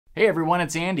Hey everyone,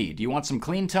 it's Andy. Do you want some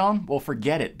clean tone? Well,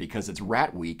 forget it, because it's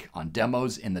Rat Week on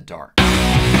Demos in the Dark.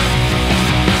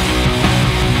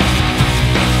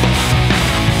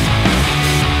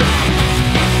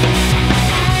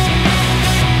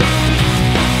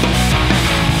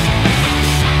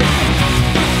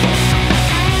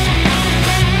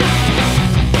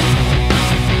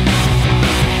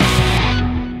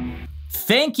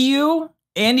 Thank you,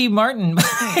 Andy Martin.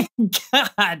 My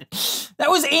God, that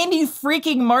was Andy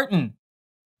freaking Martin.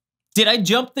 Did I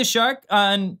jump the shark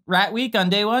on Rat Week on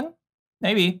day one?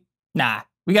 Maybe. Nah,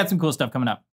 we got some cool stuff coming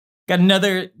up. Got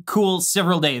another cool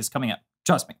several days coming up.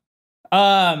 Trust me.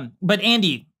 But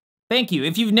Andy, thank you.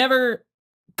 If you've never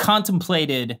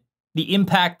contemplated the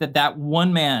impact that that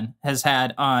one man has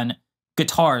had on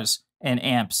guitars and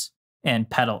amps and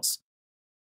pedals,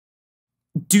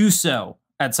 do so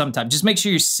at some time. Just make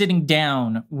sure you're sitting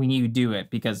down when you do it,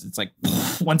 because it's like,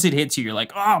 once it hits you, you're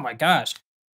like, oh my gosh.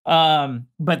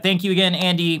 But thank you again,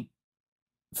 Andy,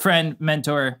 friend,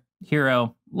 mentor,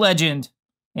 hero, legend,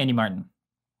 Andy Martin.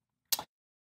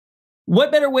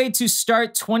 What better way to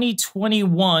start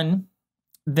 2021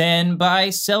 than by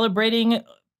celebrating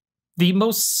the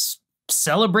most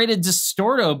celebrated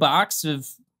Distorto box of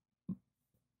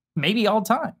maybe all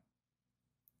time?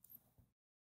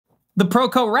 The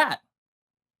ProCo Rat.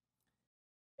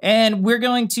 And we're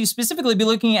going to specifically be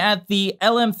looking at the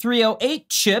LM308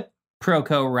 chip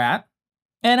ProCo Rat.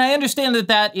 And I understand that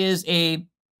that is a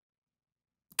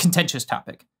contentious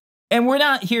topic. And we're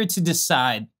not here to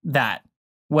decide that,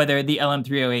 whether the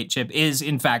LM308 chip is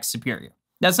in fact superior.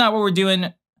 That's not what we're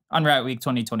doing on Rat Week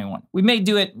 2021. We may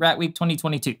do it Rat Week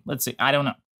 2022. Let's see. I don't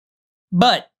know.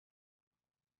 But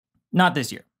not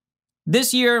this year.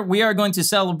 This year, we are going to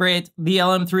celebrate the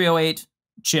LM308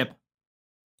 chip.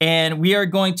 And we are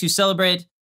going to celebrate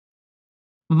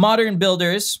modern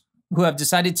builders who have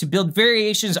decided to build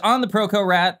variations on the ProCo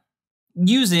Rat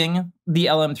using the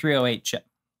LM308 chip.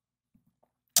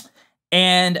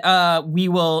 And we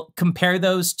will compare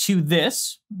those to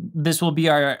this. This will be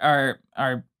our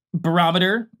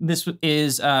barometer. This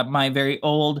is my very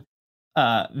old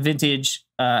vintage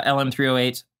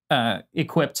LM308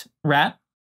 equipped Rat.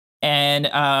 And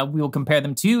we will compare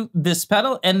them to this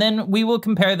pedal, and then we will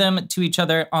compare them to each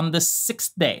other on the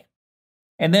 6th day.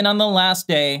 And then on the last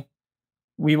day,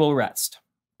 we will rest.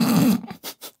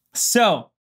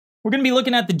 So, we're going to be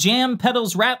looking at the Jam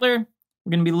Pedals Rattler. We're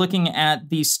going to be looking at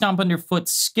the Stomp Underfoot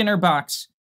Skinner box.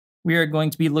 We are going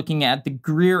to be looking at the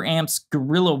Greer Amps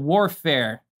Guerrilla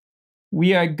Warfare.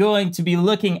 We are going to be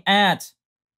looking at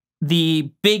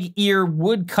the Big Ear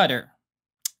Woodcutter.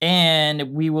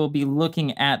 And we will be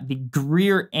looking at the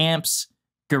Greer Amps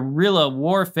Guerrilla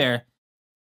Warfare.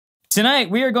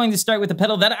 Tonight, we are going to start with a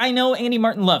pedal that I know Andy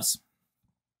Martin loves.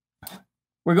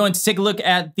 We're going to take a look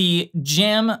at the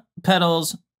Jam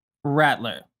Pedals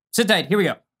Rattler. Sit tight, here we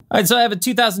go. All right, so I have a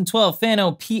 2012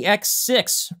 Fano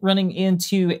PX6 running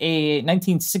into a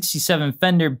 1967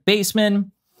 Fender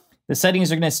Bassman. The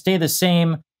settings are going to stay the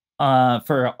same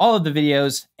for all of the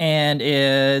videos, and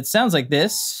it sounds like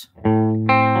this.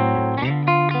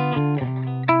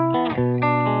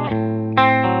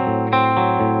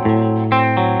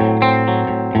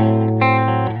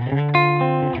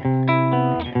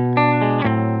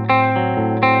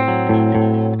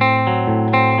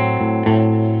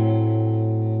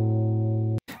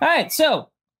 All right, so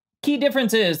key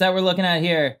differences that we're looking at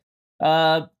here.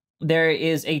 There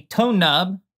is a tone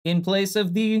knob in place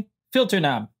of the filter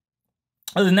knob.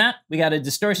 Other than that, we got a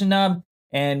distortion knob,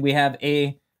 and we have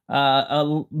a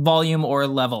volume or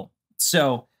level.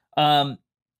 So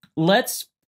let's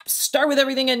start with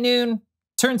everything at noon,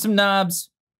 turn some knobs,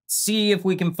 see if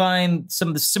we can find some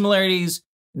of the similarities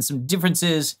and some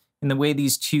differences in the way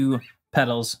these two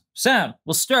pedals sound.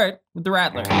 We'll start with the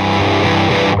Rattler.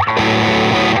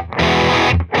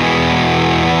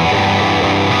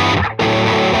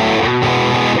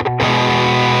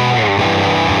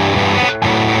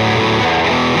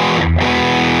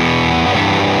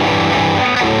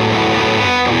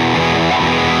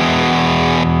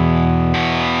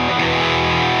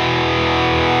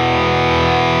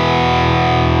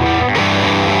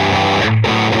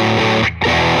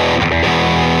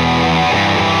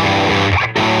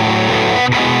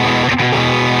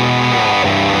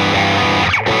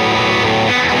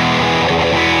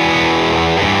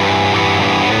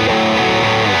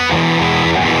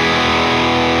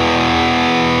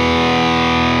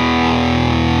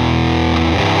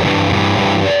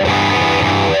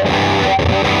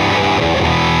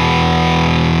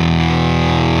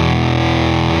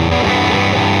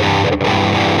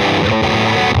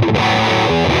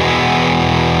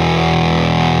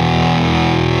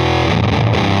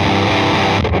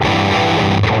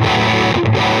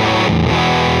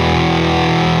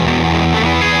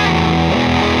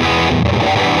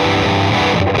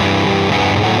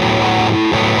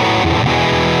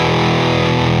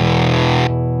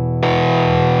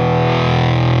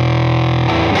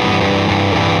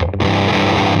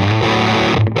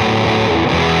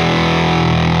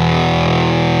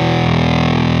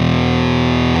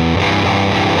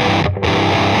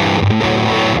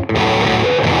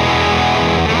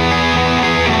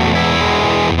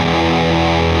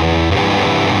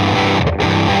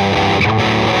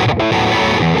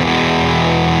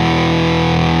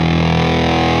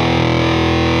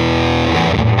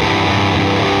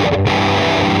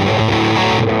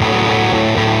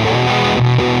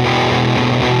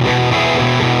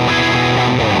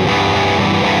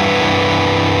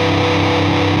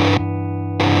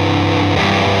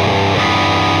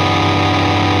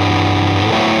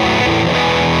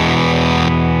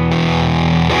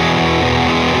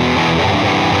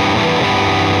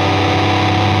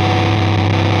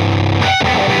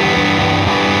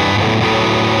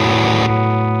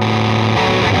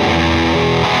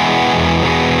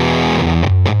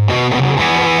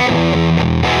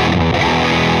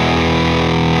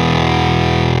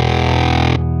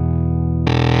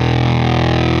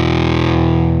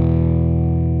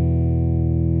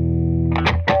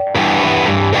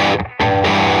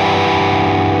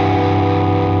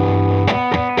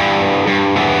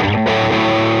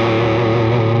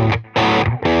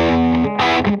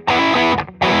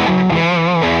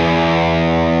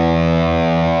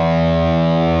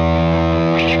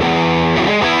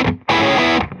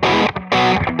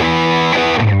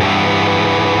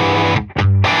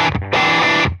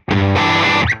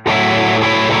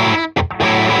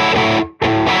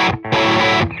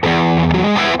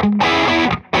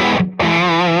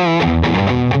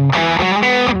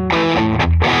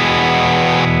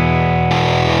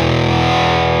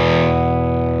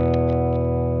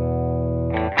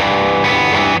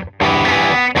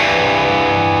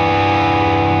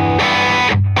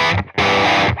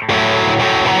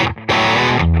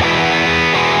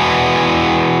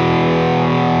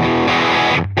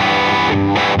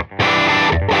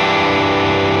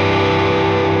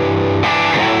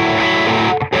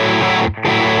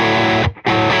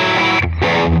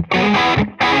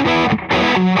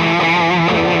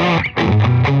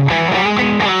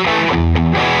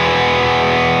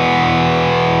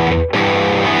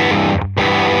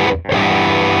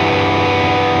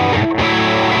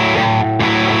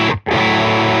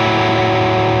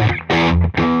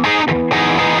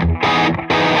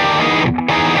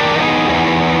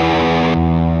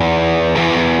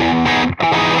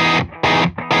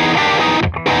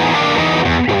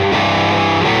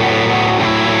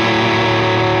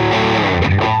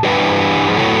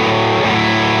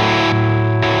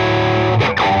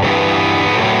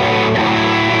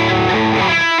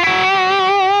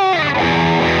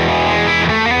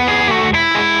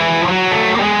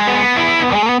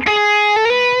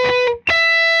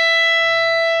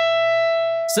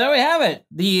 So there we have it,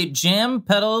 the Jam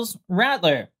Pedals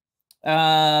Rattler.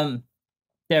 There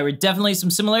were definitely some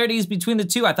similarities between the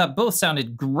two. I thought both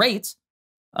sounded great.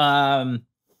 The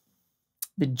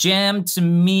Jam to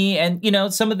me, and you know,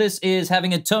 some of this is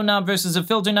having a tone knob versus a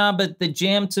filter knob, but the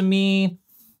Jam to me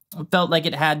felt like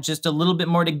it had just a little bit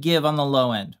more to give on the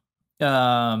low end.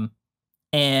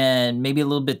 And maybe a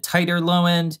little bit tighter low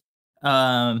end.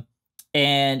 And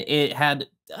it had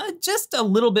just a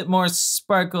little bit more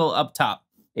sparkle up top.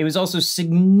 It was also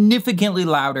significantly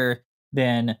louder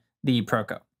than the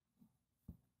ProCo.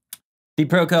 The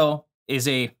ProCo is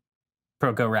a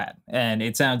ProCo Rat, and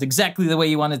it sounds exactly the way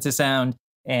you want it to sound,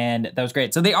 and that was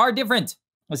great. So they are different.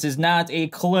 This is not a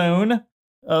clone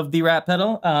of the Rat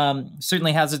pedal.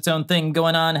 Certainly has its own thing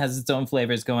going on, has its own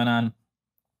flavors going on.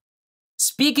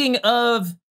 Speaking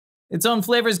of its own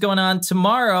flavors going on,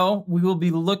 tomorrow we will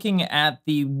be looking at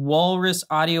the Walrus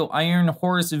Audio Iron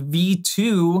Horse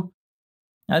V2.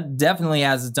 That definitely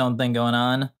has its own thing going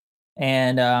on.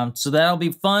 And so that'll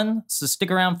be fun. So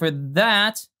stick around for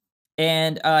that.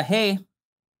 And hey,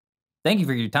 thank you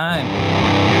for your time.